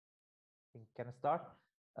Can I start?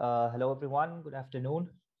 Hello, everyone. Good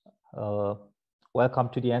afternoon. Welcome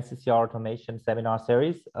to the NCCR Automation Seminar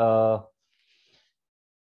Series. Our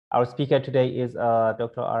speaker today is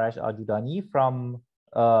Dr. Arash Ajoudani from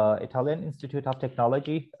Italian Institute of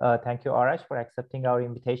Technology. Thank you, Arash, for accepting our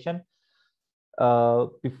invitation.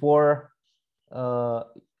 Before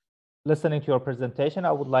listening to your presentation,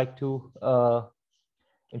 I would like to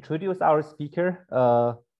introduce our speaker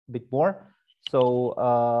a bit more. So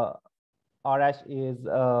Arash is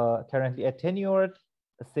currently a tenured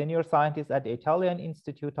senior scientist at the Italian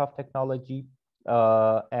Institute of Technology,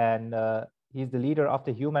 and he's the leader of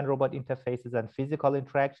the Human-Robot Interfaces and Physical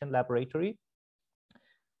Interaction Laboratory.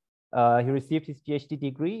 He received his PhD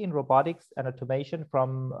degree in robotics and automation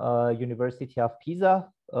from University of Pisa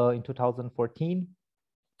in 2014,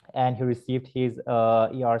 and he received his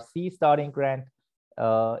ERC starting grant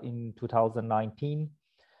in 2019.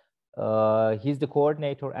 He's the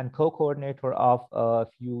coordinator and co-coordinator of a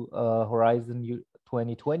few Horizon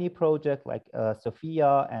 2020 projects like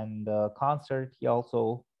Sophia and Concert. He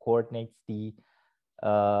also coordinates the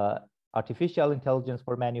Artificial Intelligence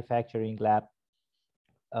for Manufacturing Lab.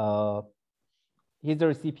 He's the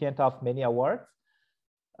recipient of many awards.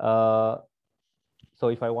 So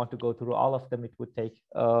if I want to go through all of them, it would take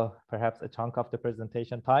perhaps a chunk of the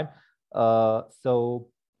presentation time. So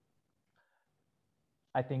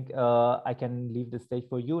I think I can leave the stage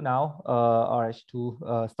for you now, Arash,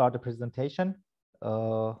 to start the presentation.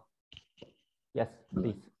 Yes,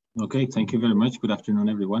 please. Okay, thank you very much. Good afternoon,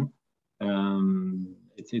 everyone.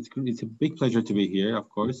 It's a big pleasure to be here, of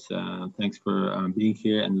course. Thanks for being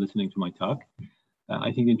here and listening to my talk.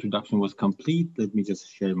 I think the introduction was complete. Let me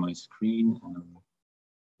just share my screen.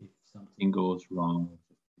 If something goes wrong,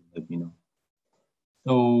 let me know.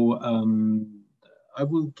 So, I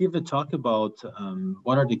will give a talk about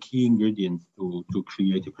what are the key ingredients to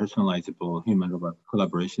create a personalizable human-robot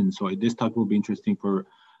collaboration. So this talk will be interesting for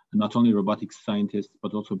not only robotics scientists,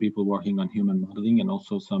 but also people working on human modeling, and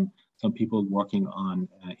also some people working on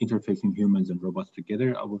interfacing humans and robots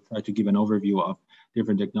together. I will try to give an overview of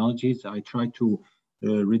different technologies. I try to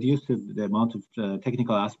reduce the amount of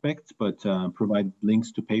technical aspects, but provide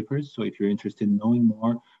links to papers. So if you're interested in knowing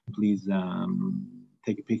more, please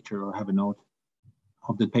take a picture or have a note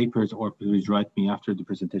of the papers, or please write me after the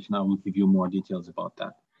presentation. I will give you more details about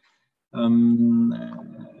that.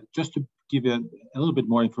 Just to give you a little bit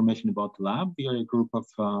more information about the lab, we are a group of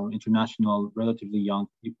international, relatively young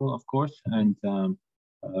people, of course, and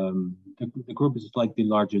the group is slightly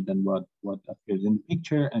larger than what appears in the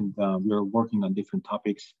picture, and we are working on different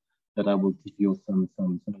topics that I will give you some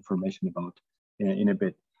information about in a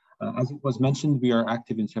bit. As it was mentioned, we are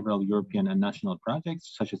active in several European and national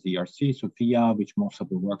projects, such as the ERC, Sophia, which most of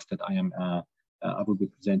the works that I will be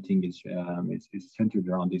presenting is centered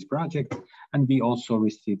around this project. And we also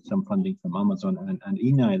received some funding from Amazon and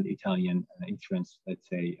INAIL, Italian insurance, let's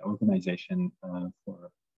say, organization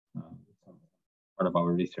for part of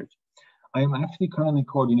our research. I am actually currently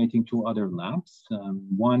coordinating two other labs.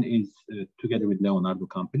 One is together with Leonardo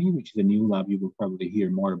Company, which is a new lab. You will probably hear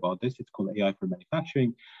more about this. It's called AI for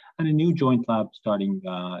Manufacturing, and a new joint lab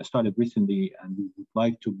started recently. And we would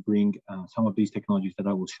like to bring some of these technologies that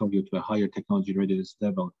I will show you to a higher technology readiness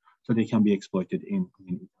level, so they can be exploited in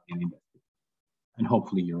Italian industry and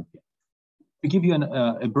hopefully European. To give you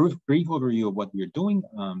a brief overview of what we're doing,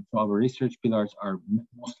 so our research pillars are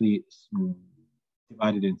mostly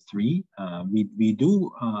divided in three. We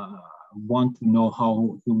do want to know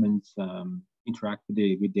how humans interact with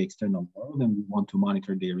the external world, and we want to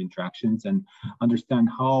monitor their interactions and understand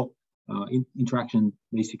how interaction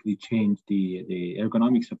basically change the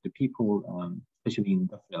ergonomics of the people, especially in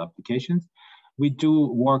industrial applications. We do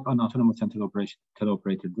work on autonomous and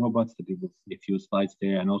teleoperated robots that you will see a few slides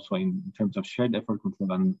there, and also in terms of shared effort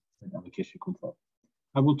control and allocation control.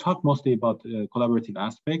 I will talk mostly about collaborative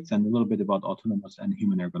aspects and a little bit about autonomous and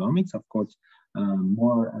human ergonomics. Of course,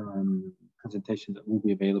 more presentations that will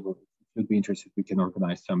be available. If you'd be interested, we can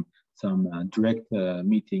organize some direct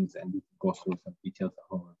meetings, and we can go through some details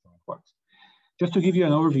of how it works. Just to give you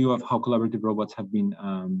an overview of how collaborative robots have been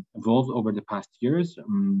evolved over the past years,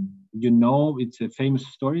 you know, it's a famous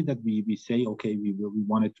story that we say, okay, we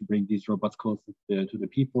wanted to bring these robots closer to the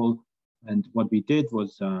people. And what we did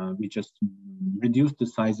was we just reduced the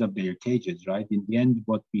size of their cages, right? In the end,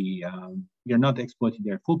 what we are not exploiting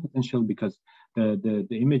their full potential, because the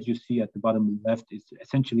image you see at the bottom left is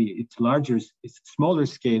essentially it's smaller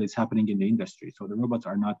scale is happening in the industry. So the robots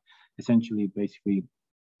are not essentially basically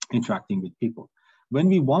interacting with people. When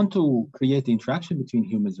we want to create the interaction between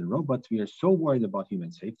humans and robots, we are so worried about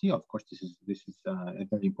human safety. Of course, this is a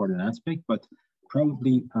very important aspect, but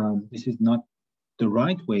probably this is not the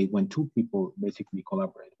right way when two people basically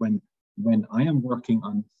collaborate. When I am working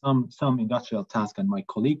on some industrial task and my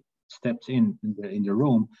colleague steps in the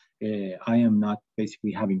room, I am not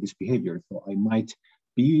basically having this behavior. So I might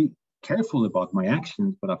be careful about my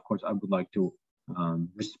actions, but of course I would like to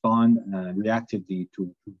respond reactively to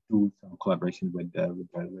do some collaboration with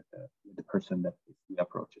the person that we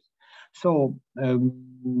approaches. So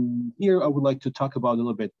here I would like to talk about a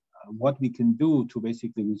little bit what we can do to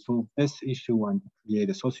basically resolve this issue and create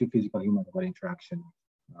a socio-physical human-robot interaction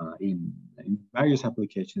in various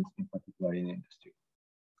applications, in particular in industry.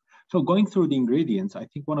 So going through the ingredients, I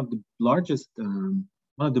think one of the largest,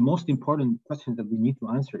 one of the most important questions that we need to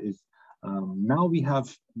answer is, now we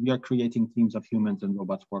are creating teams of humans and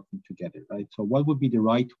robots working together, right? So what would be the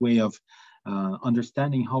right way of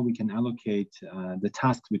understanding how we can allocate the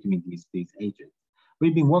tasks between these agents?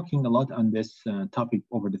 We've been working a lot on this topic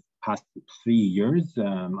over the past 3 years.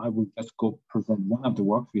 I will just go present one of the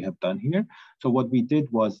works we have done here. So what we did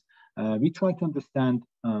was we tried to understand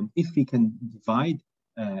if we can divide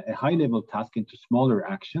a high-level task into smaller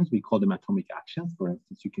actions. We call them atomic actions. For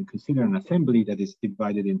instance, you can consider an assembly that is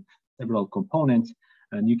divided in several components,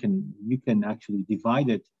 and you can actually divide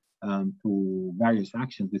it to various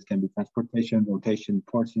actions. This can be transportation, rotation,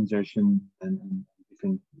 force insertion, and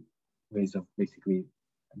different ways of basically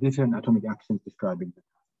different atomic actions describing the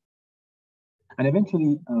task. And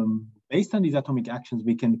eventually, based on these atomic actions,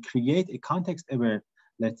 we can create a context-aware,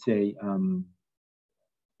 let's say,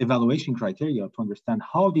 evaluation criteria to understand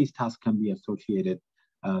how these tasks can be associated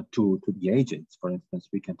to the agents. For instance,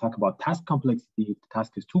 we can talk about task complexity, if the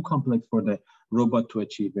task is too complex for the robot to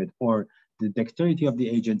achieve it, or the dexterity of the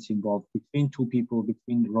agents involved between two people,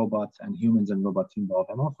 between robots and humans and robots involved,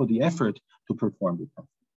 and also the effort to perform the task.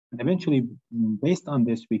 And eventually, based on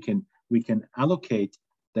this, we can allocate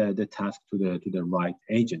the task to the right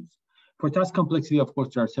agents. For task complexity, of course,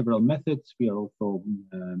 there are several methods. We are also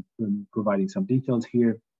providing some details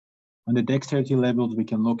here. On the dexterity levels, we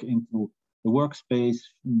can look into the workspace,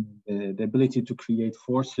 the ability to create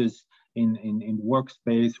forces in the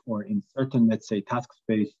workspace or in certain, let's say, task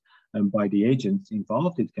space by the agents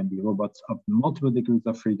involved. It can be robots of multiple degrees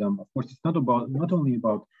of freedom. Of course, it's not only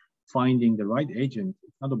about finding the right agent.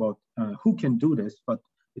 It's not about who can do this, but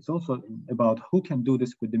it's also about who can do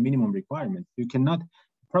this with the minimum requirements. You cannot,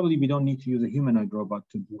 probably we don't need to use a humanoid robot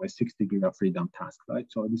to do a 6 degree of freedom task, right?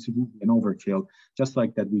 So this would be an overkill, just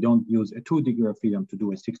like that we don't use a 2 degree of freedom to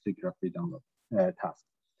do a 6 degree of freedom task.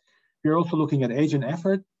 We're also looking at agent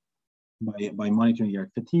effort by monitoring their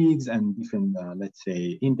fatigues and different, let's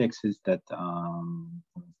say, indexes that,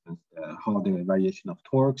 for instance, how the variation of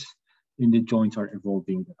torques in the joints are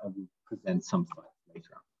evolving. I will present some slides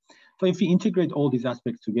later on. So if we integrate all these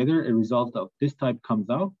aspects together, a result of this type comes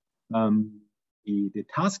out. The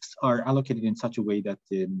tasks are allocated in such a way that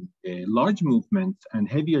the large movements and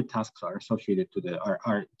heavier tasks are associated to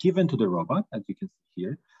are given to the robot, as you can see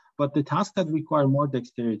here. But the tasks that require more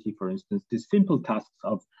dexterity, for instance, the simple tasks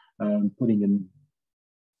of putting in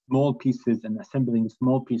small pieces and assembling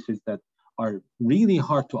small pieces that are really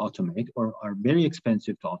hard to automate or are very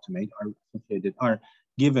expensive to automate, are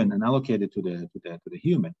given and allocated to the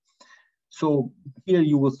human. So here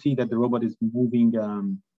you will see that the robot is moving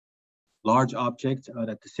large objects,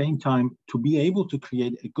 at the same time, to be able to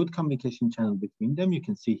create a good communication channel between them. You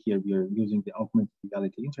can see here we are using the augmented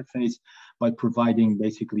reality interface by providing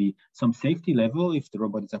basically some safety level. If the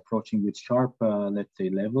robot is approaching with sharp, let's say,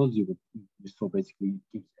 levels, so basically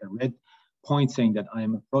gives a red point saying that I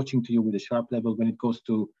am approaching to you with a sharp level. When it goes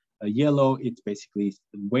to yellow, it's basically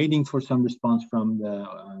waiting for some response from the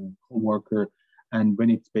co-worker. And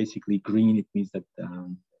when it's basically green, it means that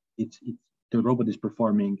the robot is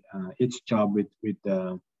performing its job with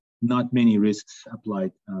not many risks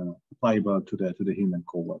applicable to the human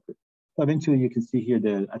co-worker. So eventually, you can see here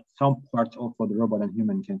that at some parts also the robot and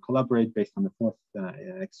human can collaborate based on the force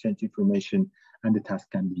exchange information, and the task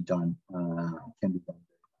can be done.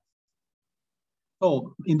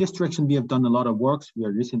 So in this direction, we have done a lot of works. We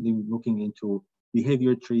are recently looking into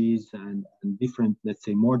behavior trees and different, let's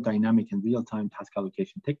say, more dynamic and real-time task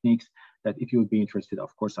allocation techniques that if you would be interested,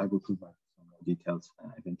 of course, I will provide some more details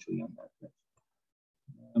eventually on that.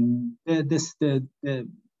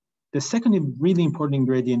 The second really important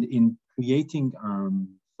ingredient in creating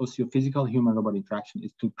socio-physical human-robot interaction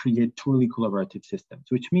is to create truly collaborative systems,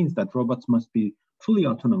 which means that robots must be fully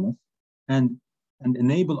autonomous and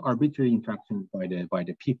enable arbitrary interactions by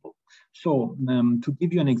the people. So to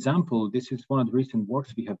give you an example, this is one of the recent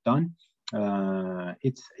works we have done.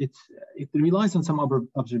 It relies on some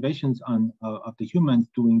observations of the humans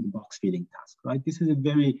doing the box feeding task, right? This is a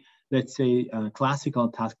very let's say, classical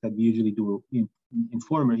tasks that we usually do in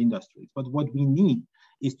former industries. But what we need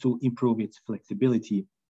is to improve its flexibility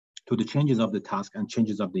to the changes of the task and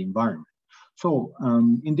changes of the environment. So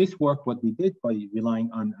in this work, what we did by relying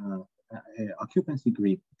on occupancy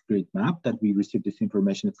grid map that we received this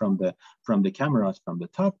information from the cameras from the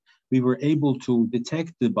top, we were able to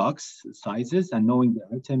detect the box sizes, and knowing the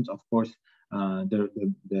items, of course,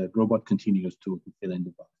 the robot continues to fill in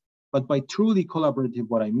the box. But by truly collaborative,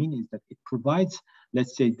 what I mean is that it provides,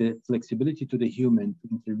 let's say, the flexibility to the human to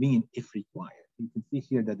intervene if required. You can see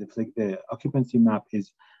here that the occupancy map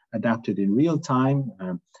is adapted in real time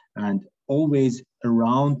and always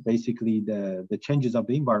around basically the changes of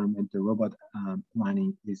the environment. The robot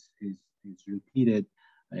planning is repeated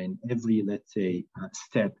in every, let's say,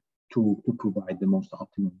 step to provide the most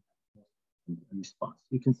optimal response.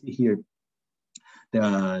 You can see here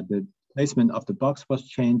the placement of the box was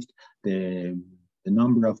changed. The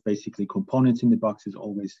number of basically components in the boxes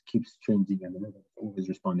always keeps changing, and the robot is always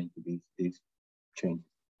responding to these changes.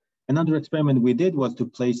 Another experiment we did was to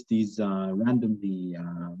place these randomly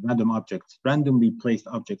placed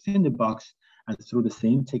objects in the box, and through the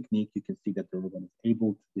same technique, you can see that the robot is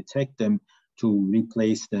able to detect them, to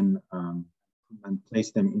replace them and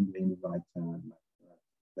place them in the right,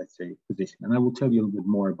 let's say, position. And I will tell you a little bit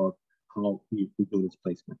more about how we do this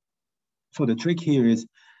placement. So the trick here is,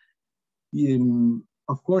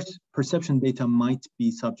 of course, perception data might be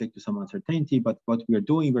subject to some uncertainty, but what we are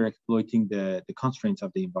doing, we're exploiting the constraints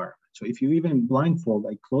of the environment. So if you even blindfold,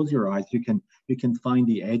 like close your eyes, you can find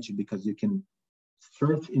the edge, because you can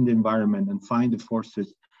search in the environment and find the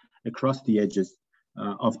forces across the edges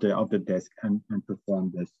of the desk and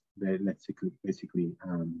perform this, basically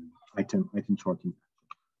item sorting.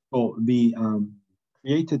 So we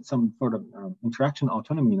created some sort of interaction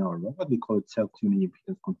autonomy in our robot. We call it self-tuning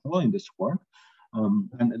impedance control in this work.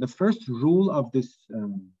 And the first rule of this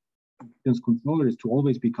impedance controller is to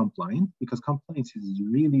always be compliant, because compliance is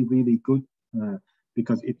really, really good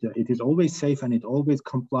because it is always safe and it always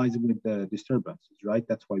complies with the disturbances, right?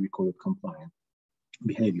 That's why we call it compliant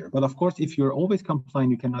behavior. But of course, if you're always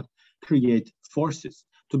compliant, you cannot create forces.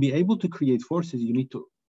 To be able to create forces, you need to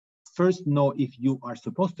first know if you are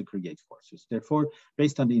supposed to create forces. Therefore,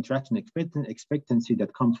 based on the interaction expectancy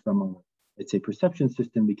that comes from our, let's say, perception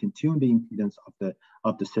system, we can tune the impedance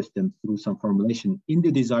of the system through some formulation in the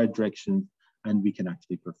desired direction, and we can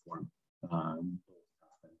actually perform. You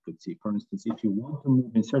could see, for instance, if you want to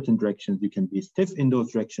move in certain directions, you can be stiff in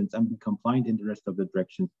those directions and be compliant in the rest of the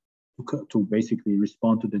directions to basically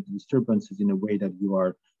respond to the disturbances in a way that you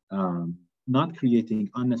are not creating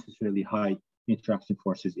unnecessarily high interaction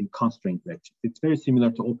forces in constrained directions. It's very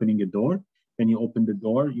similar to opening a door. When you open the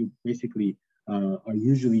door, you basically are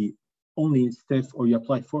usually only stiff, or you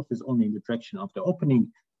apply forces only in the direction of the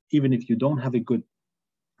opening. Even if you don't have a good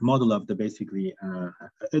model of the basically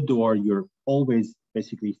a door, you're always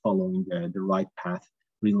basically following the right path,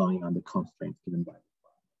 relying on the constraints given by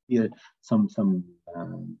the environment. Here, some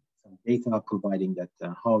data providing that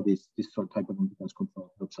how this sort of type of impedance control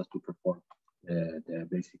helps us to perform the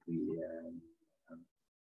basically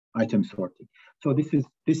item sorting. So this is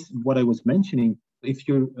what I was mentioning. If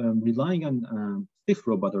you're relying on stiff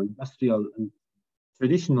robot or industrial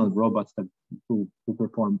traditional robots that to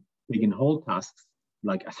perform big and whole tasks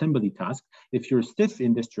like assembly tasks, if you're stiff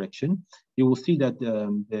in this direction, you will see that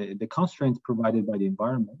the constraints provided by the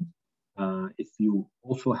environment, if you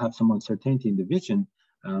also have some uncertainty in the vision,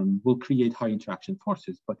 will create high interaction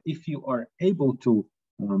forces. But if you are able to,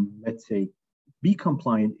 let's say, be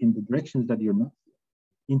compliant in the directions that you're not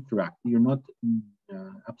you're not you're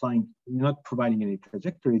not providing any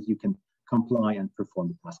trajectories, you can comply and perform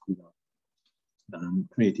the task without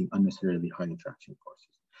creating unnecessarily high interaction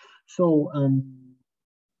forces. So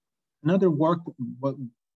another work,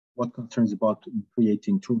 what concerns about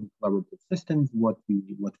creating true collaborative systems, what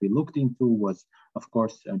we looked into was, of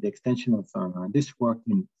course, the extension of this work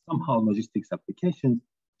in somehow logistics applications,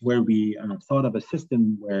 where we thought of a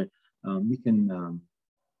system where we can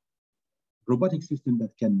robotic system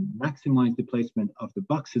that can maximize the placement of the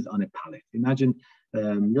boxes on a pallet. Imagine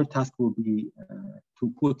your task will be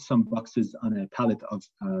to put some boxes on a pallet of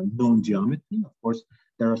known geometry. Of course,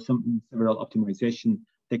 there are several optimization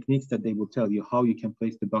techniques that they will tell you how you can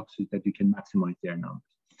place the boxes that you can maximize their numbers.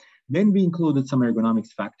 Then we included some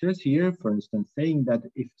ergonomics factors here, for instance, saying that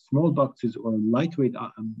if small boxes or lightweight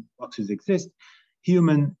boxes exist,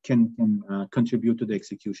 human can contribute to the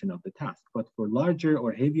execution of the task. But for larger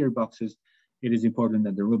or heavier boxes, it is important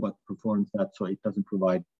that the robot performs that, so it doesn't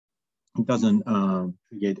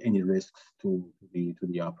create any risks to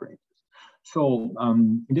the operators. So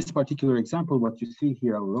in this particular example, what you see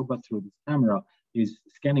here, our robot through this camera is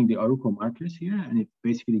scanning the Aruko markers here, and it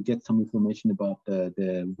basically gets some information about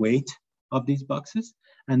the weight of these boxes.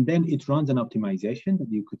 And then it runs an optimization that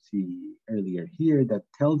you could see earlier here that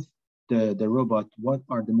tells the robot what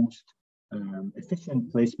are the most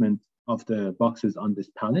efficient placement of the boxes on this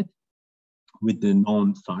palette with the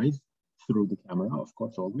known size through the camera, of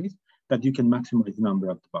course, always, that you can maximize the number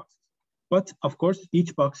of the boxes. But of course,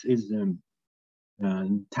 each box is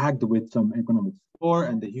tagged with some ergonomic score,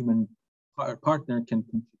 and the human partner can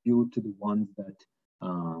contribute to the ones that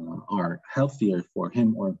are healthier for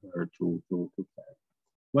him or her to carry.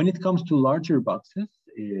 When it comes to larger boxes,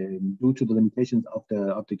 due to the limitations of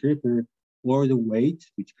the gripper or the weight,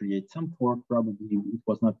 which creates some torque, probably it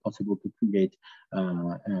was not possible to create,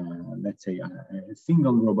 let's say, a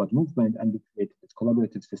single robot movement, and we created this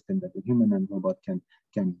collaborative system that the human and robot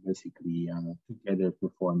can basically together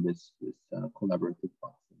perform this collaborative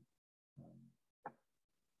boxing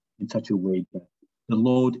in such a way that the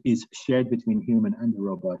load is shared between human and the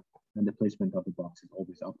robot, and the placement of the box is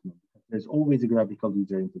always optimal. There's always a graphical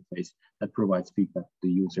user interface that provides feedback to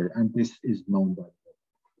the user, and this is known by.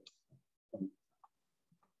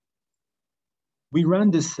 We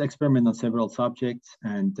ran this experiment on several subjects,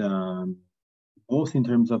 and both in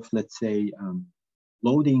terms of, let's say,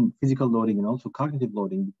 loading, physical loading, and also cognitive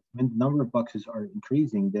loading. When the number of boxes are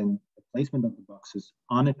increasing, then the placement of the boxes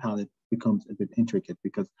on a palette becomes a bit intricate,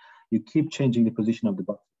 because you keep changing the position of the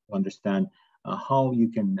box to understand how you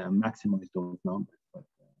can maximize those numbers. But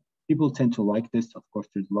people tend to like this. Of course,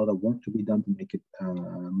 there's a lot of work to be done to make it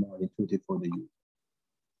more intuitive for the user.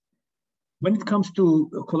 When it comes to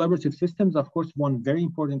collaborative systems, of course, one very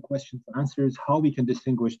important question to answer is how we can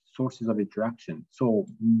distinguish sources of interaction. So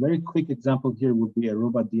very quick example here would be a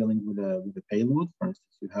robot dealing with a payload. For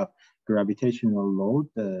instance, you have gravitational load,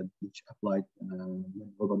 which applied when the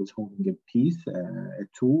robot is holding a piece, a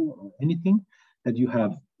tool, or anything that you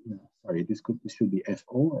have. Sorry, this should be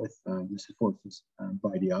FO, if this is forces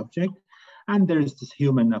by the object. And there's this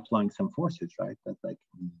human applying some forces, right? That like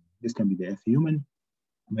this can be the F human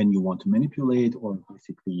when you want to manipulate or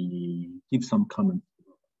basically give some comment.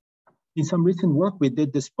 In some recent work, we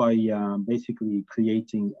did this by basically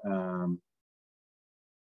creating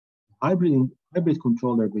hybrid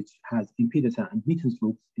controller which has impedance and admittance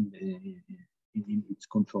loops in its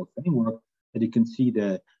control framework. That you can see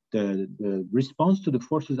the response to the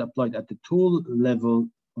forces applied at the tool level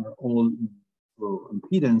are all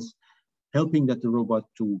impedance, helping that the robot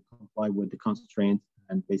to comply with the constraints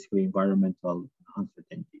and basically environmental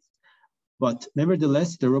uncertainties. But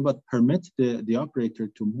nevertheless, the robot permits the operator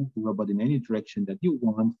to move the robot in any direction that you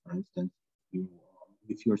want. For instance,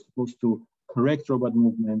 if you're supposed to correct robot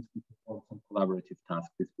movements, or some collaborative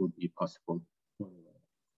tasks, this would be possible.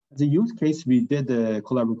 As a use case, we did the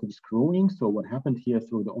collaborative screwing. So what happened here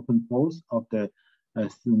through the open pose of the,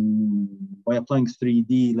 by applying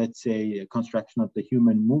 3D, let's say, construction of the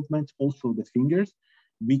human movements, also the fingers,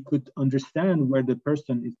 we could understand where the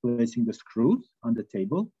person is placing the screws on the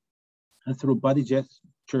table. And through body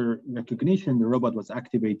gesture recognition, the robot was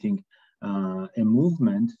activating a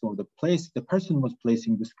movement. So the person was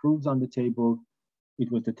placing the screws on the table.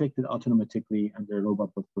 It was detected automatically, and the robot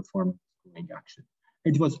was performing the screwing action.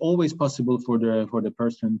 It was always possible for the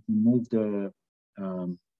person to move the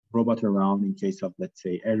robot around in case of, let's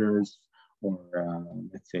say, errors or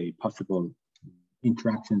let's say possible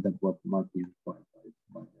interactions that might be required.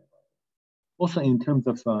 Also, in terms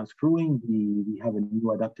of screwing, we have a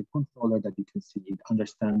new adaptive controller that you can see. It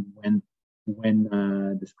understands when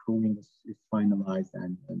the screwing is finalized,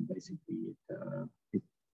 and basically it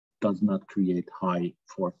does not create high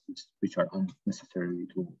forces which are unnecessary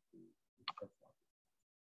to perform.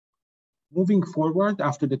 Moving forward,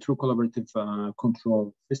 after the true collaborative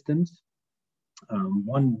control systems,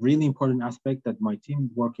 one really important aspect that my team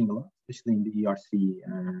is working a lot, especially in the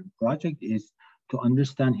ERC project, is to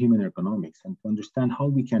understand human ergonomics and to understand how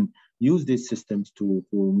we can use these systems to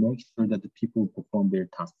make sure that the people perform their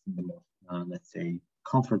tasks in the most, let's say,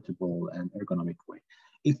 comfortable and ergonomic way.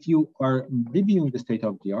 If you are reviewing the state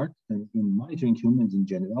of the art and in monitoring humans in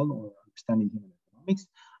general or understanding human ergonomics,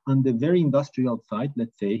 on the very industrial side,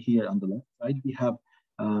 let's say here on the left side, we have,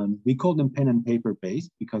 we call them pen and paper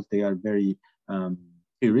based because they are very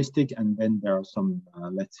heuristic, and then there are some,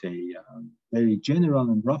 let's say, very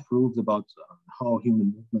general and rough rules about how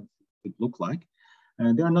human movements could look like.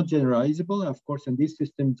 And they are not generalizable, of course, and these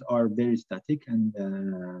systems are very static, and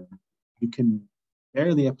you can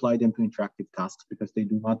barely apply them to interactive tasks because they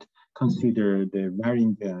do not consider the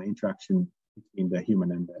varying interaction between the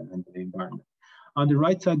human and the environment. On the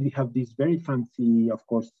right side, we have these very fancy, of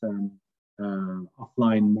course,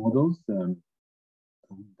 offline models. That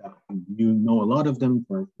you know a lot of them,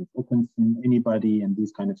 for OpenSim, anybody, and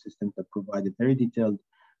these kind of systems that provide a very detailed,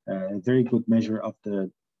 very good measure of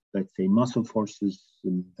the, let's say, muscle forces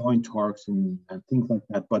and joint torques and things like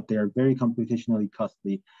that, but they're very computationally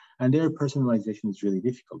costly, and their personalization is really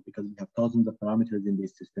difficult because we have thousands of parameters in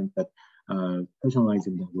these systems that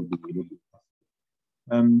personalizing them would be possible.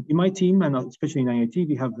 In my team, and especially in IIT,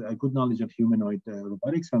 we have a good knowledge of humanoid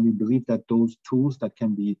robotics, and we believe that those tools that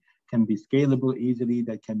can be scalable easily,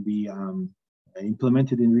 that can be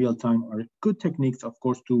implemented in real time, are good techniques, of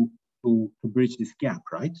course, to bridge this gap,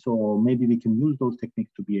 right? So maybe we can use those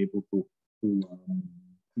techniques to be able to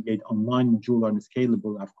create online modular and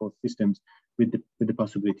scalable, of course, systems with the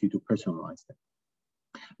possibility to personalize them.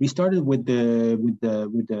 We started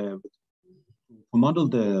to model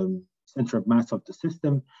the center of mass of the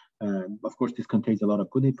system. Of course, this contains a lot of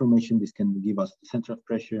good information. This can give us the center of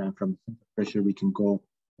pressure, and from the center of pressure, we can go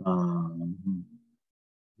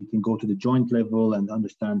to the joint level and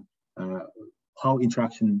understand how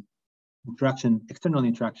external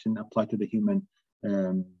interaction applied to the human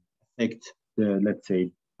affect the, let's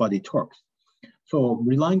say, body torques. So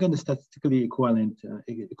relying on the statistically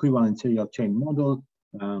equivalent serial chain model,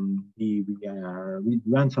 we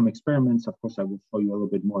ran some experiments. Of course, I will show you a little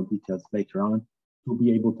bit more details later on to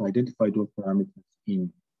be able to identify those parameters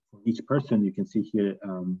for each person. You can see here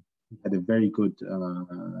we had a very good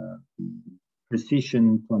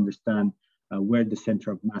precision to understand where the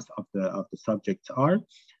center of mass of the subjects are,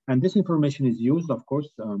 and this information is used, of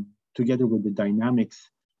course, together with the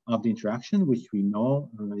dynamics of the interaction, which we know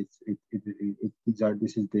this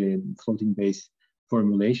is the floating base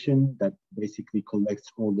formulation that basically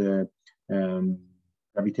collects all the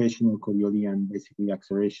gravitational, Coriolis, and basically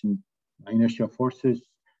acceleration, inertia forces,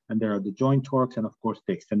 and there are the joint torques, and of course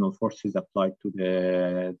the external forces applied to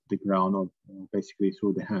the ground, or basically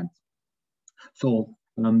through the hands. So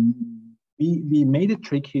we made a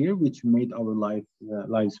trick here which made our lives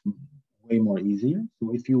way more easier.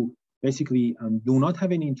 So if you basically do not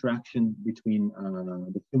have any interaction between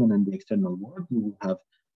the human and the external world, you will have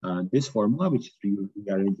this formula, which is the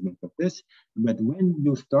rearrangement of this. But when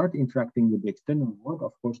you start interacting with the external world,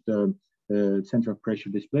 of course, the center of pressure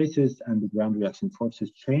displaces and the ground reaction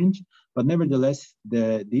forces change, but nevertheless,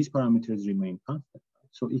 these parameters remain constant.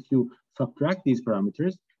 So if you subtract these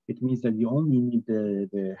parameters, it means that you only need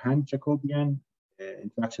the hand Jacobian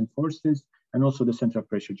interaction forces and also the center of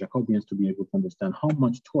pressure Jacobians to be able to understand how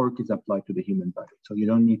much torque is applied to the human body. So you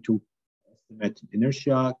don't need to estimate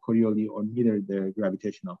inertia, Coriolis, or neither the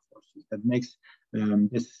gravitational forces. That makes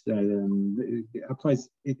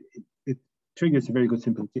it triggers a very good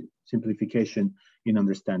simplification in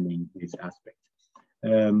understanding these aspects.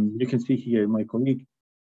 You can see here my colleague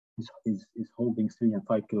is holding 3 and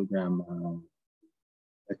 5 kilogram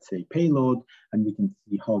let's say payload, and we can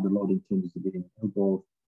see how the loading changes between elbow,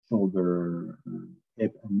 shoulder,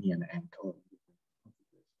 hip, and knee and ankle.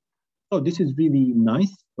 So this is really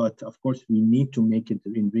nice, but of course we need to make it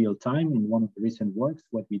in real time. In one of the recent works,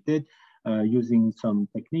 what we did, using some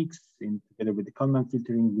techniques together with the Kalman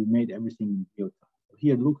filtering, we made everything in real time. So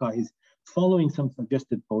here Luca is following some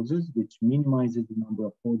suggested poses, which minimizes the number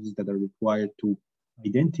of poses that are required to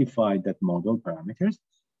identify that model parameters.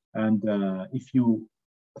 And if you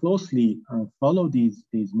closely follow these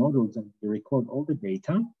models and record all the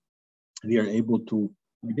data, we are able to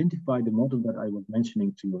identify the model that I was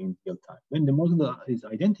mentioning to you in real time. When the model is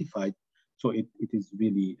identified, so it is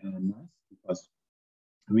really nice because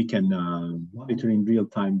we can monitor in real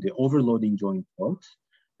time the overloading joint torques,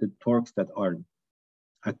 the torques that are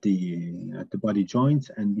at the body joints,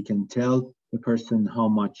 and we can tell the person how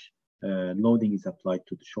much loading is applied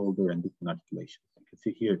to the shoulder and different articulations. You can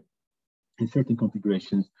see here, in certain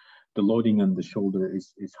configurations, the loading on the shoulder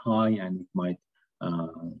is high, and it might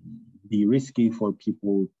be risky for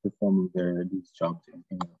people performing these jobs.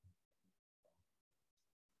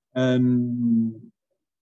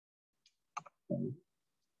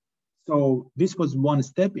 So this was one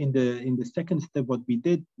step. In the second step, what we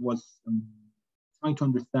did was trying to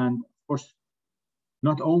understand, of course,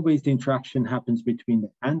 not always the interaction happens between the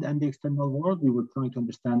hand and the external world. We were trying to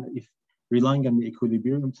understand if, relying on the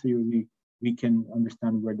equilibrium theory, we can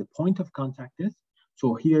understand where the point of contact is.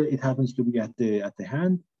 So here it happens to be at the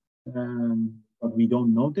hand, but we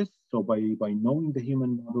don't know this. So by knowing the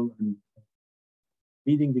human model and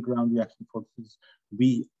reading the ground reaction forces,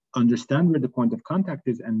 we understand where the point of contact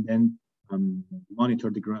is, and then monitor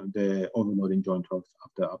the overloading joint torques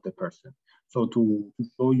of the person. So to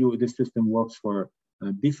show you, this system works for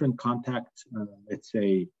different contact, let's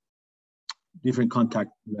say, different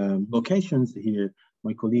contact locations here.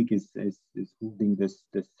 my colleague is holding this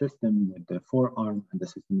system with the forearm, and the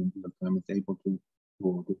system in real time is able to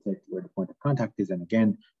detect where the point of contact is. And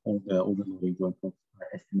again, all the overloading joint blocks are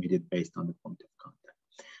estimated based on the point of contact.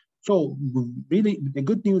 So really, the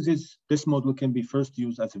good news is this model can be first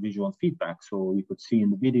used as a visual feedback. So you could see in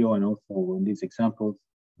the video and also in these examples,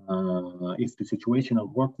 if the situation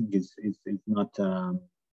of working is not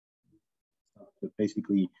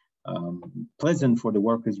basically pleasant for the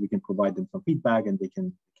workers, we can provide them some feedback, and they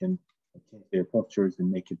can change their postures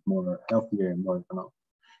and make it more healthier and more economic.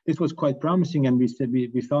 This was quite promising, and we said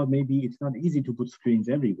we thought maybe it's not easy to put screens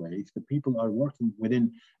everywhere. If the people are working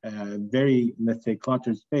within very, let's say,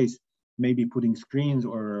 cluttered space, maybe putting screens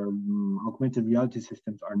or augmented reality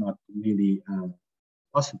systems are not really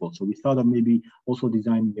possible. So we thought of maybe also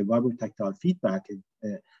designing a vibro-tactile feedback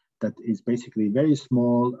that is basically very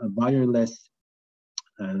small, wireless,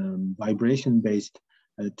 vibration-based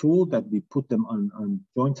tool that we put them on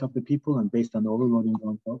joints of the people, and based on the overloading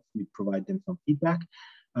joint blocks, we provide them some feedback.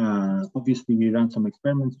 Obviously, we ran some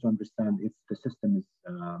experiments to understand if the system is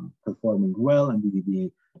performing well, and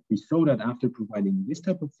we saw that after providing this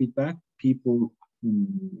type of feedback, people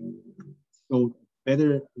showed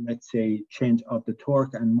better, let's say, change of the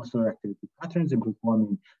torque and muscular activity patterns in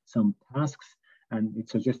performing some tasks. And it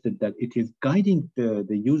suggested that it is guiding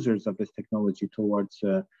the users of this technology towards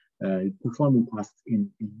performing tasks in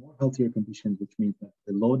more healthier conditions, which means that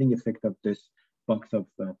the loading effect of this box of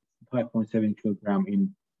 5.7 kilogram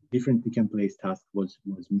in different pick and place tasks was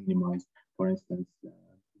minimized. For instance,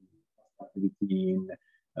 activity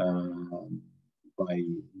by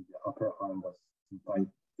the upper arm was by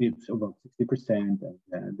about 60%,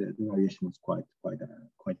 and the variation was quite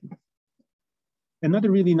nice.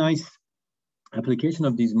 Another really nice application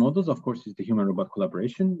of these models, of course, is the human-robot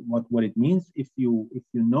collaboration. What it means, if you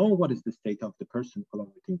know what is the state of the person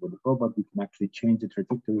collaborating with the robot, we can actually change the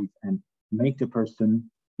trajectories and make the person,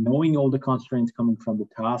 knowing all the constraints coming from the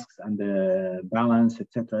tasks and the balance,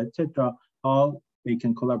 etc., how they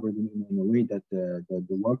can collaborate in a way that the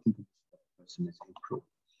working conditions of the person is improved.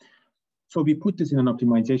 So we put this in an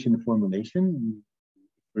optimization formulation.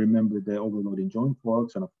 Remember the overloading joint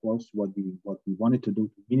forks, and of course what we wanted to do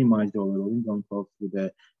to minimize the overloading joint forks with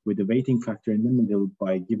the weighting factor in the middle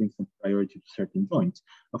by giving some priority to certain joints.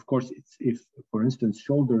 Of course, if for instance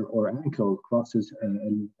shoulder or ankle crosses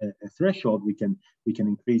a threshold, we can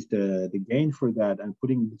increase the gain for that, and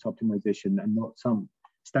putting this optimization and not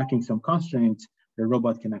stacking some constraints, the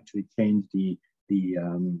robot can actually change the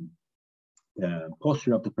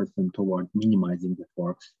posture of the person toward minimizing the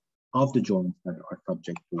forks of the joints that are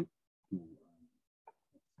subject to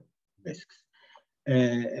risks.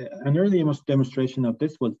 An early demonstration of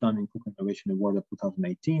this was done in Cook Innovation Award of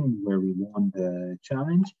 2018, where we won the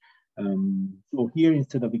challenge. So here,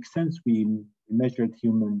 instead of extents, we measured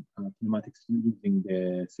human kinematics using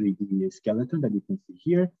the 3D skeleton that you can see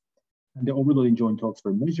here. And the overloading joint torques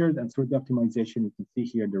were measured, and through the optimization, you can see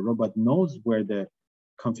here the robot knows where the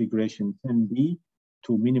configuration can be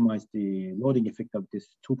to minimize the loading effect of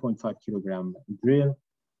this 2.5 kilogram drill.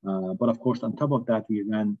 But of course, on top of that, we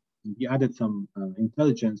added some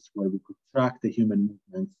intelligence where we could track the human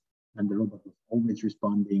movements, and the robot was always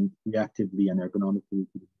responding reactively and ergonomically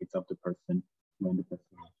to the needs of the person when the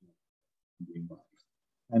person was doing that.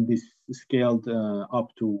 And this scaled up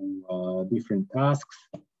to different tasks.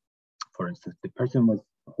 For instance, the person was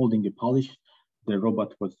holding a polish, the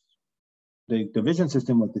robot was, the vision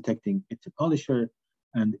system was detecting it's a polisher,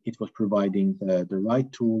 and it was providing the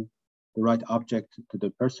right tool, the right object to the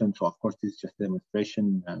person. So of course, this is just a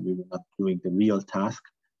demonstration, and we were not doing the real task.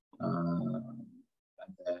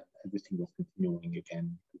 Everything was continuing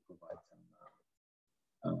again to provide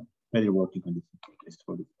some better working conditions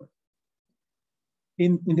for this person.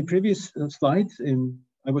 In the previous slides,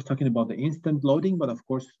 I was talking about the instant loading, but of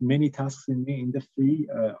course, many tasks in the industry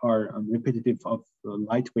are repetitive of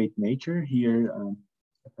lightweight nature. Here,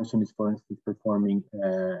 a person is, for instance, performing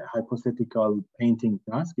a hypothetical painting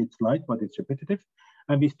task. It's light, but it's repetitive.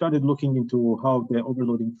 And we started looking into how the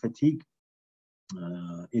overloading fatigue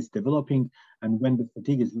is developing. And when the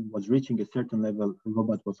fatigue was reaching a certain level, the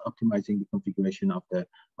robot was optimizing the configuration of the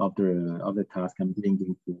task and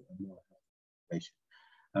bringing to a more configuration.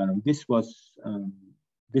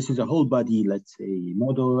 This is a whole body, let's say,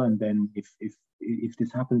 model, and then if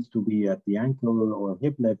this happens to be at the ankle or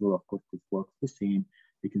hip level, of course, this works the same.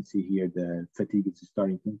 You can see here the fatigue is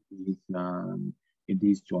starting to increase in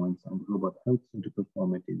these joints, and the robot helps them to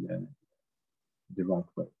perform it in the right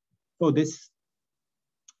way. So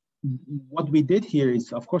what we did here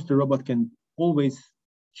is, of course, the robot can always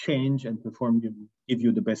change and give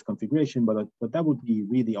you the best configuration, but that would be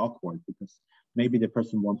really awkward, because maybe the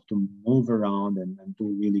person wants to move around and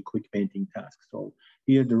do really quick painting tasks. So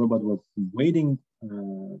here the robot was waiting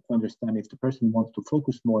to understand if the person wants to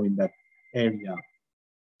focus more in that area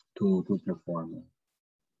to perform.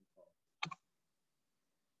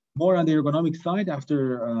 More on the ergonomic side,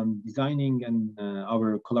 after designing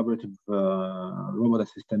our collaborative robot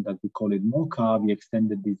assistant that we call it MOCA, we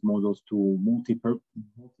extended these models to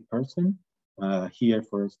multi-person. Here,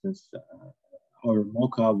 for instance, our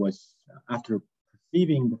MOCA was, after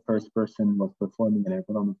perceiving the first person, was performing an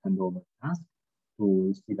ergonomic handover task to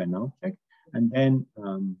receive an object. And then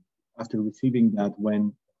after receiving that,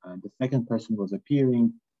 when the second person was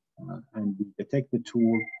appearing and we detect the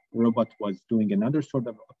tool, the robot was doing another sort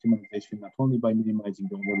of optimization, not only by minimizing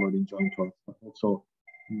the overloading joint torque, but also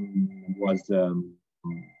was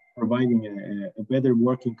providing a better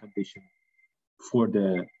working condition for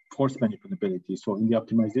the force manipulability. So in the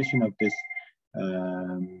optimization of this,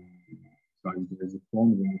 sorry, there's a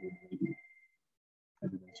phone ringing, maybe I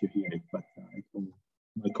don't know if you hear it, but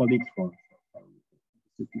my colleague's phone.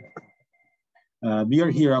 We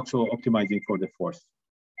are here also optimizing for the force.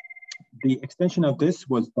 The extension of this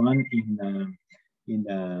was done in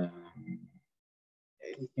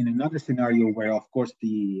another scenario where, of course,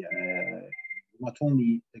 the not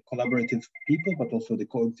only the collaborative people but also the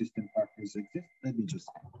coexistent partners exist. Let me just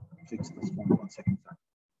fix this one second.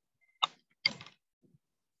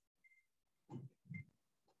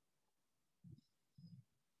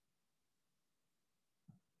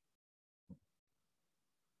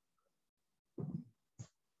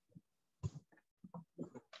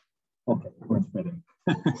 Okay, much better.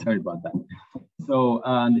 Sorry about that. So,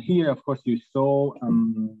 and here, of course, you saw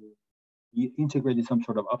you integrated some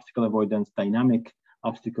sort of obstacle avoidance, dynamic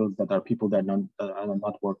obstacles that are people that are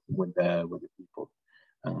not working with the people,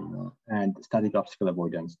 and static obstacle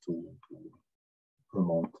avoidance to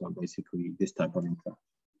promote basically this type of interaction.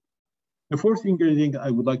 The fourth ingredient I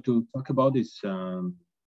would like to talk about is the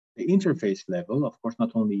interface level. Of course,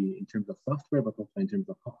 not only in terms of software, but also in terms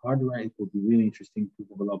of hardware. It would be really interesting to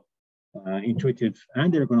develop intuitive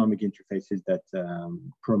and ergonomic interfaces that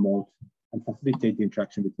promote and facilitate the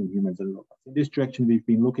interaction between humans and robots. In this direction, we've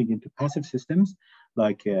been looking into passive systems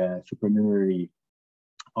like supernumerary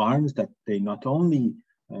arms that they not only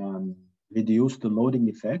reduce the loading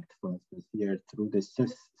effect. For instance, here through this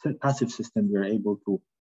passive system, we're able to,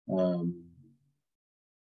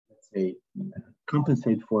 let's say,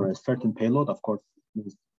 compensate for a certain payload. Of course,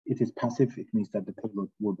 it is passive. It means that the payload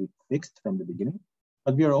will be fixed from the beginning.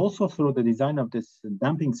 But we are also, through the design of this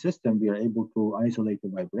damping system, we are able to isolate the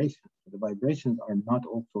vibrations. So the vibrations are not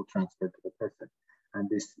also transferred to the person. And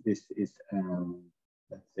this is,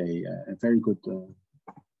 let's say, a very good,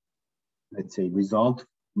 let's say, result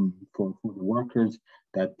for the workers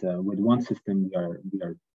that with one system, we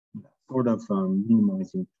are sort of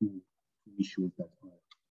minimizing two issues that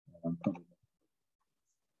are probably.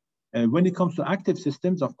 When it comes to active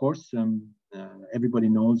systems, of course, everybody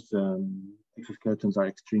knows exoskeletons are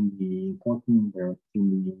extremely important. They're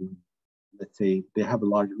extremely, let's say, they have a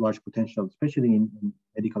large potential, especially in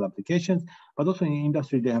medical applications, but also in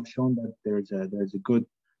industry, they have shown that there's a good,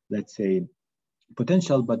 let's say,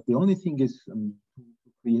 potential. But the only thing is, to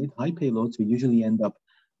create high payloads, we usually end up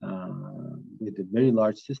with the very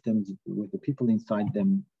large systems with the people inside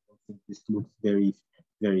them. I think this looks very,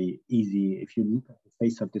 very easy. If you look at the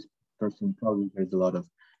face of this person, probably there's a lot of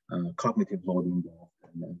cognitive load involved.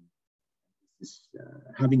 And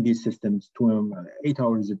having these systems 8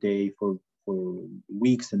 hours a day for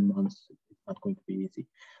weeks and months, it's not going to be easy.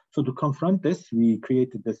 So to confront this, we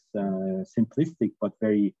created this simplistic but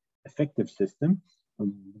very effective system.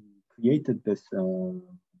 We created this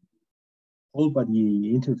whole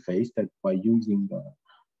body interface that by using the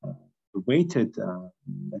weighted,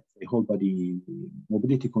 let's say, whole body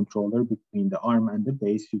mobility controller between the arm and the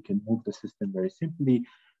base, you can move the system very simply,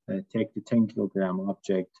 take the 10-kilogram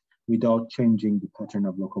object without changing the pattern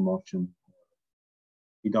of locomotion,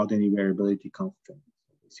 without any variability constraints.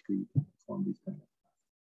 So basically, you can perform these kind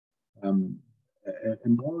of a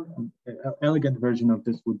more elegant version of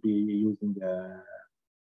this would be using a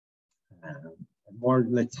more,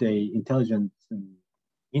 let's say, intelligent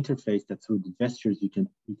interface that through the gestures you can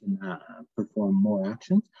perform more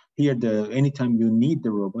actions. Here, anytime you need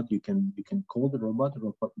the robot, you can call the robot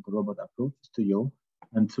approaches to you,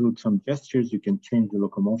 and through some gestures you can change the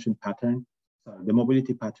locomotion pattern, the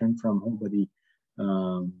mobility pattern from whole body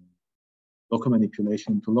local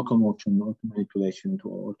manipulation to locomotion, auto manipulation to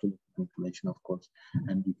auto manipulation, of course,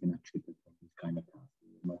 and you can actually perform this kind of task.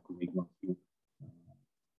 My colleague wants you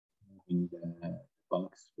moving the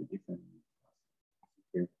box with different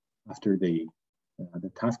here after the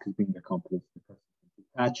task is being accomplished, the person can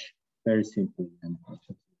detach very simply and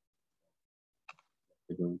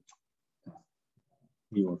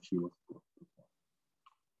he or she was.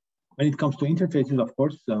 When it comes to interfaces, of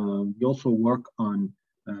course, we also work on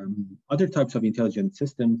other types of intelligent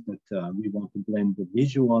systems that we want to blend the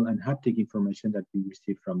visual and haptic information that we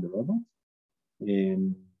receive from the robots.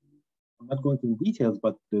 I'm not going into the details,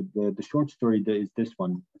 but the short story is this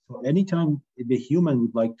one. So anytime the human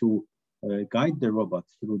would like to guide the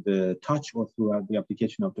robots through the touch or through the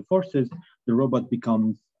application of the forces, the robot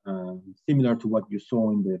becomes similar to what you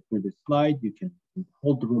saw in the previous slide. You can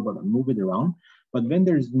hold the robot and move it around. But when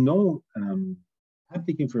there's no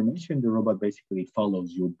haptic information, the robot basically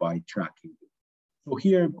follows you by tracking you. So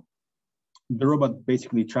here, the robot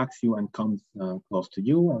basically tracks you and comes close to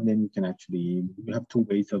you, and then you can actually, you have two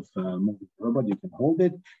ways of moving the robot. You can hold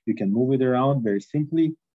it, you can move it around very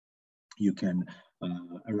simply. You can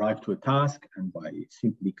arrive to a task, and by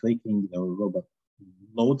simply clicking, the robot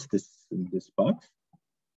loads this box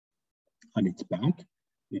on its back.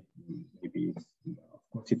 Of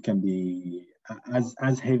course, it can be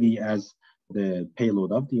as heavy as the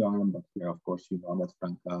payload of the arm, but here, of course, you know that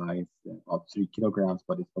Franca is about 3 kilograms,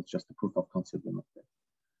 but it was just a proof of concept limit.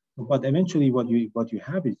 But eventually, what you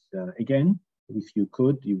have is again, if you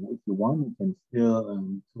want, you can still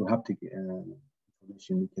through haptic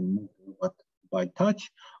information, you can move the robot by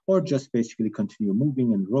touch, or just basically continue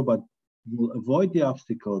moving, and the robot will avoid the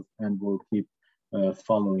obstacles and will keep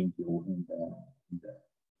following you in the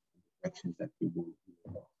directions that you will.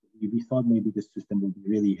 We thought maybe this system would be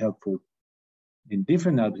really helpful in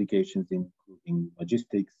different applications, including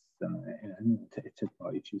logistics, etc.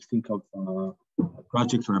 If you think of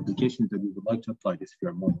projects or applications that you would like to apply this, we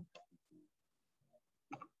are more.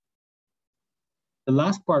 The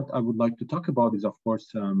last part I would like to talk about is, of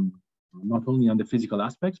course, not only on the physical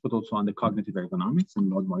aspects, but also on the cognitive ergonomics and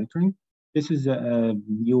load monitoring. This is a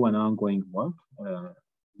new and ongoing work.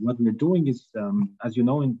 What we're doing is, as you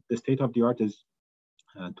know, in the state of the art is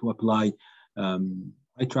to apply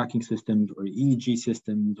eye tracking systems or EEG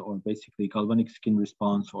systems, or basically galvanic skin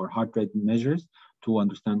response or heart rate measures to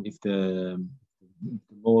understand if the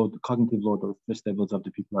cognitive load or stress levels of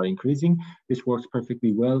the people are increasing. This works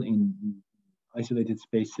perfectly well in isolated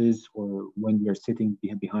spaces or when we are sitting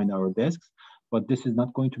behind our desks, but this is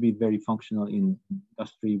not going to be very functional in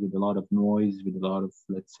industry with a lot of noise, with a lot of,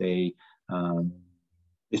 let's say,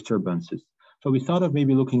 disturbances. So we thought of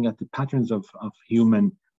maybe looking at the patterns of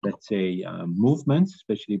human, let's say, movements,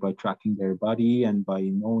 especially by tracking their body and by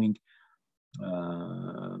knowing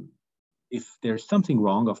if there's something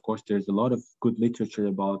wrong. Of course, there's a lot of good literature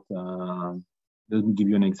about, let me give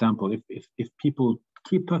you an example. If people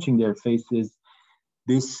keep touching their faces,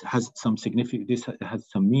 this has some significant, this has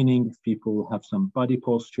some meaning. If people have some body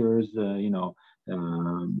postures,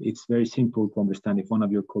 it's very simple to understand. If one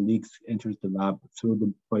of your colleagues enters the lab,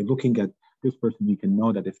 by looking at this person, you can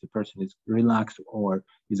know that if the person is relaxed or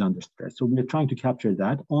is under stress. So we're trying to capture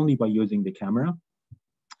that only by using the camera.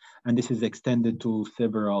 And this is extended to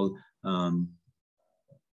several,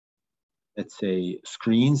 let's say,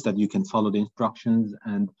 screens that you can follow the instructions,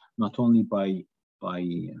 and not only by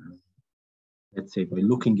let's say, by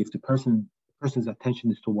looking if the person's attention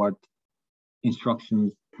is toward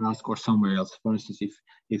instructions, task, or somewhere else. For instance,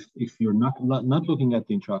 if you're not looking at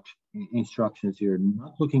the instructions, you're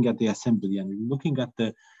not looking at the assembly, and you're looking at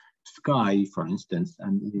the sky, for instance,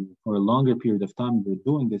 and for a longer period of time you're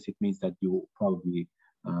doing this, it means that you probably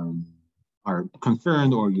are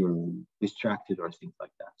concerned or you're distracted or things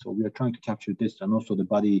like that. So we are trying to capture this, and also the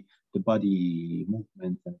body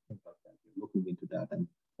movements and things like that. We're looking into that, and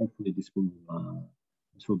hopefully this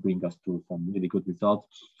will bring us to some really good results.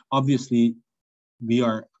 Obviously, we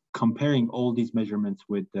are comparing all these measurements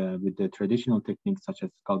with the traditional techniques such as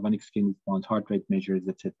galvanic skin response, heart rate measures,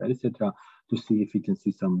 etc., to see if we can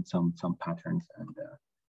see some patterns,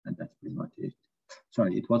 and that's pretty much it.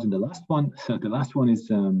 Sorry, it wasn't the last one. So the last one is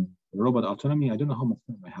robot autonomy. I don't know how much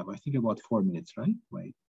time I have. I think about 4 minutes, right?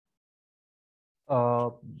 Wait.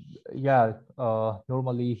 Yeah.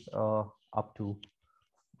 Normally up to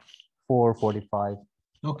 4:45.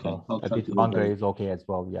 Okay. A bit longer is okay as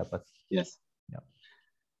well. Yeah, but yes. Yeah.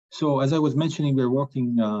 So as I was mentioning, we're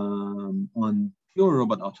working on pure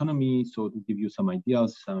robot autonomy. So to give you some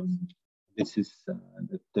ideas, this is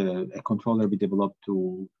a controller we developed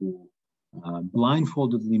to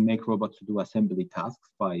blindfoldedly make robots to do assembly tasks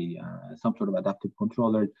by some sort of adaptive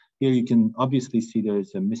controller. Here you can obviously see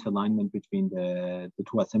there's a misalignment between the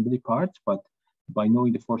two assembly parts, but by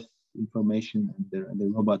knowing the force information, the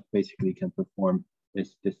robot basically can perform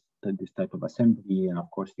this type of assembly. And of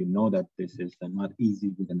course, you know that this is not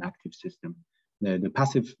easy with an active system. the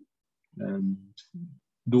passive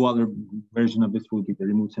dual version of this will be the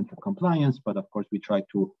remote center compliance, but of course we try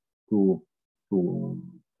to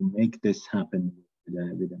make this happen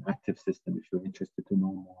with an active system. If you're interested to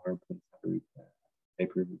know more, please have a read the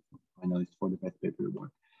paper. Finalists for the best paper award.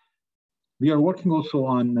 We are working also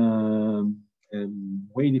on a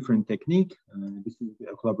way different technique. This is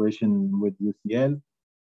a collaboration with UCL.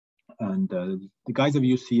 And the guys of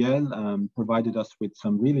UCL provided us with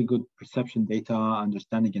some really good perception data,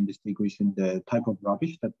 understanding and distinguishing the type of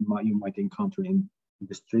rubbish that you might encounter in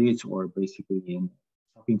the streets or basically in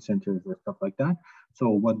shopping centers or stuff like that. So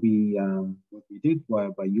what we did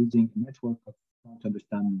by using a network of to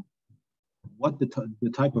understand what the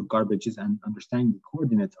type of garbage is and understanding the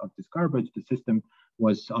coordinates of this garbage, the system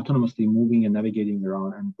was autonomously moving and navigating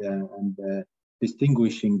around and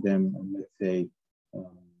distinguishing them, and let's say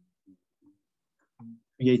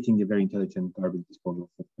creating a very intelligent garbage disposal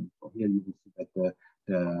system. So here you will see that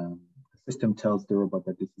the system tells the robot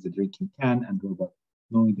that this is a drinking can, and the robot,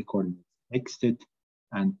 knowing the coordinates, takes it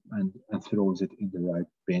and throws it in the right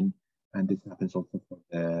bin. And this happens also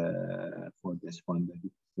for this one.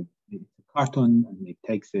 It's a carton, and it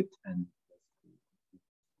takes it and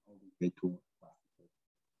all the way to.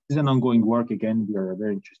 This is an ongoing work. Again, we are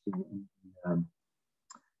very interested in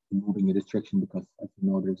moving in this direction because, as you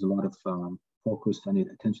know, there's a lot of focus and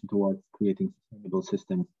attention towards creating sustainable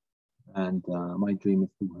systems. And my dream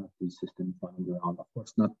is to have these systems running around. Of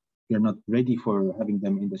course, we're not ready for having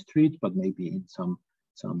them in the street, but maybe in some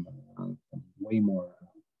way more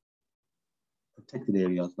protected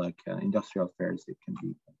areas like industrial fairs. It can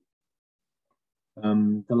be.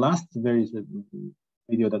 The last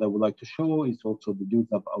video that I would like to show is also the use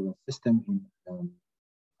of our system in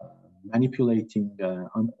manipulating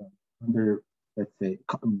under, let's say,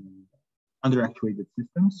 under-actuated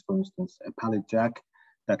systems. For instance, a pallet jack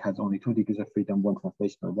that has only 2 degrees of freedom, 1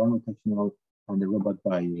 translational, 1 rotational, and the robot,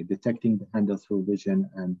 by detecting the handle through vision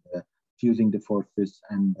and fusing the forces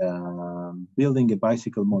and building a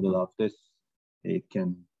bicycle model of this, it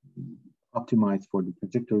can optimize for the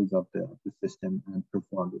trajectories of the system and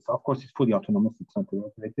perform this. Of course, it's fully autonomous, it's not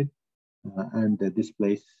operated, and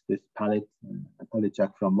displays this pallet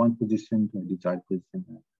jack from one position to a desired position.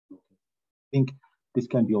 I think this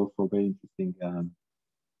can be also very interesting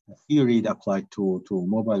theory applied to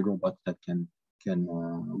mobile robots that can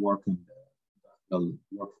work in the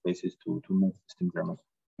workspaces to move systems around.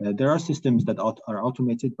 There are systems that are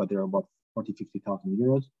automated, but they're about 40,000-50,000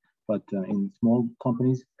 euros. But in small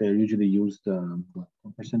companies, they're usually used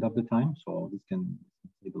 10% of the time. So this can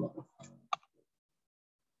save a lot of.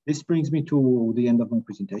 This brings me to the end of my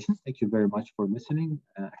presentation. Thank you very much for listening,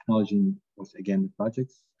 acknowledging once again the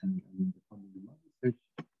projects and the funding of research.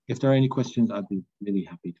 If there are any questions, I'd be really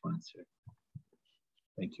happy to answer.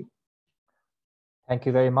 Thank you. Thank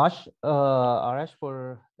you very much, Arash,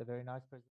 for the very nice presentation.